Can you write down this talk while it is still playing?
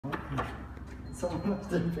Someone left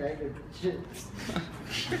their bag of chips.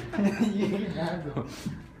 You can have them.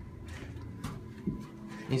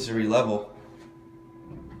 Needs to re-level.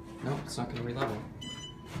 Nope, it's not gonna re-level.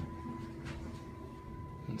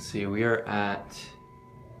 Let's see, we are at...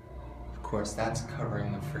 Of course, that's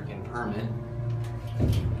covering the freaking permit.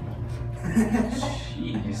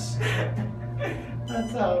 Jeez.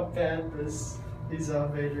 That's how bad these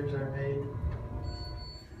elevators are made.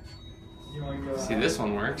 You want to go See, out? this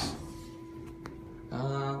one works.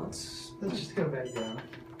 Let's just go back down.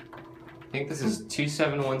 I think this is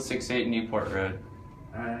 27168 Newport Road.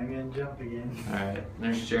 Alright, I'm gonna jump again. Alright,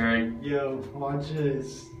 there's Jared. Yo, watch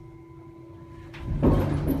this.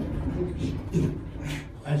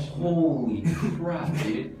 Holy crap,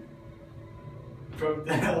 dude. Broke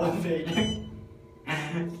the elevator.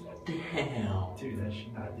 Damn. Dude, I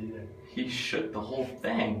should not do that. He shook the whole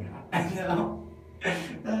thing. I know.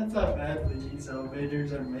 That's how badly these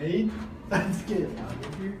elevators are made. Let's get out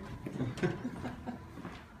of here.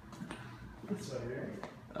 This way,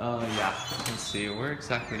 right? Yeah. Let's see, where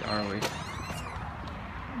exactly are we?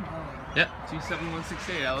 Yep,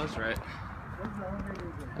 27168, I was right.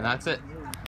 And that's it.